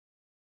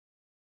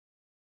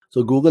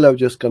So Google have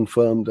just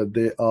confirmed that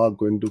they are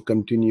going to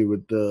continue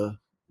with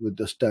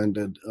the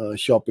standard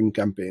shopping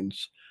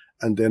campaigns,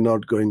 and they're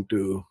not going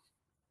to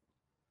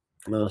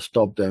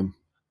stop them.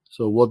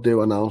 So what they've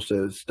announced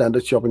is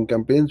standard shopping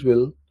campaigns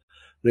will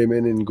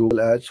remain in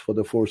Google Ads for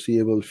the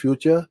foreseeable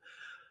future.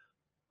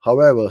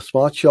 However,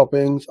 smart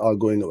shoppings are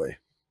going away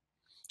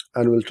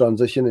and will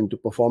transition into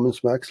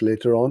Performance Max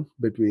later on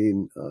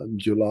between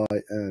July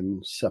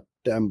and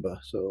September.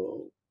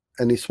 So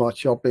any smart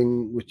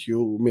shopping which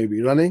you may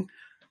be running,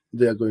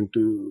 they are going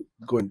to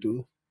go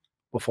into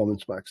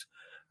Performance Max.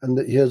 And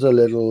here's a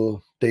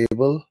little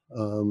table,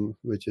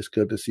 which is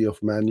courtesy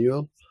of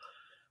Manual,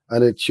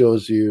 and it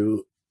shows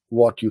you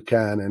what you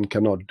can and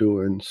cannot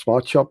do in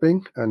smart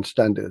shopping and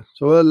standard.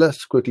 So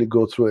let's quickly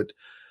go through it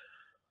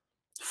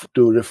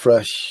to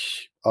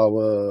refresh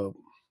our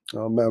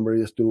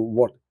memory as to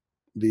what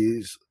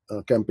these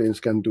campaigns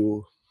can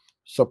do.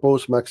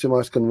 Suppose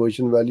maximize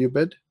conversion value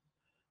bid.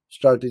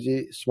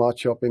 Strategy, smart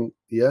shopping,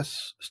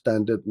 yes.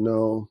 Standard,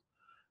 no.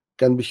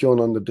 Can be shown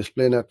on the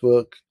display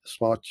network.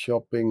 Smart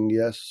shopping,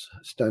 yes.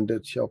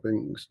 Standard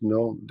shopping,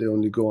 no. They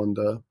only go on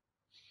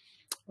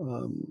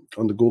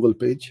the Google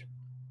page.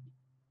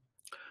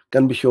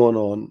 Can be shown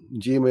on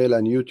Gmail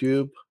and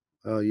YouTube,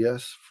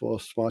 yes, for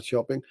smart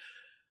shopping.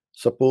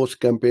 Suppose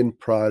campaign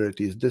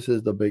priorities. This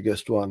is the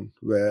biggest one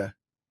where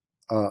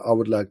I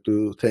would like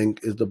to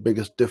think is the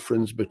biggest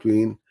difference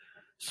between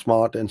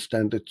smart and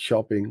standard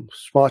shopping.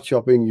 Smart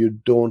shopping, you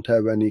don't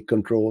have any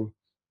control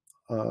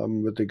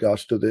with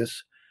regards to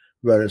this,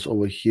 whereas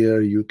over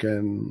here you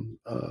can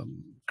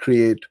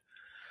create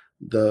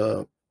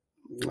the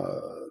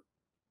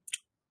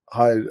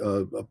high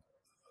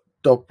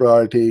top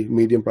priority,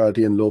 medium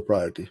priority, and low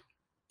priority,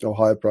 or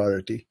high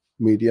priority,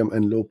 medium,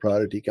 and low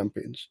priority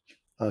campaigns.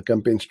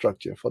 Campaign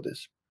structure for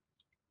this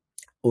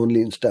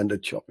only in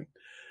standard shopping.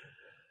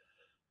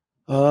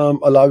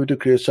 Allow you to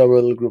create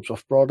several groups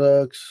of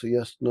products.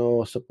 Yes,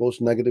 no. Suppose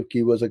negative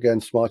keywords.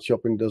 Again, smart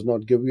shopping does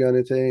not give you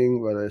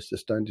anything, whereas the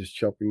standard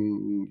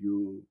shopping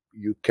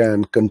you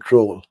can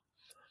control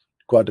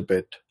quite a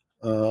bit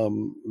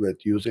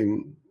with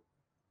using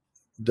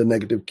the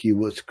negative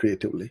keywords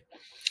creatively.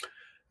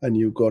 And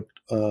you got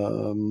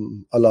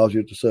allows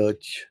you to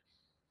search,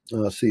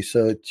 see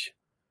search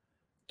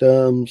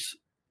terms,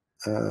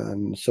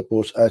 and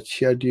suppose ad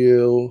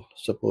schedule,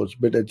 suppose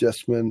bid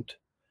adjustments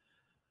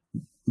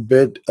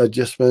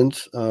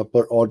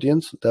per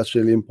audience. That's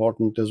really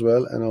important as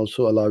well, and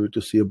also allow you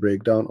to see a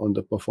breakdown on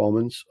the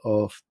performance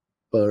of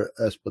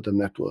as per the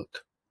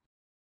network.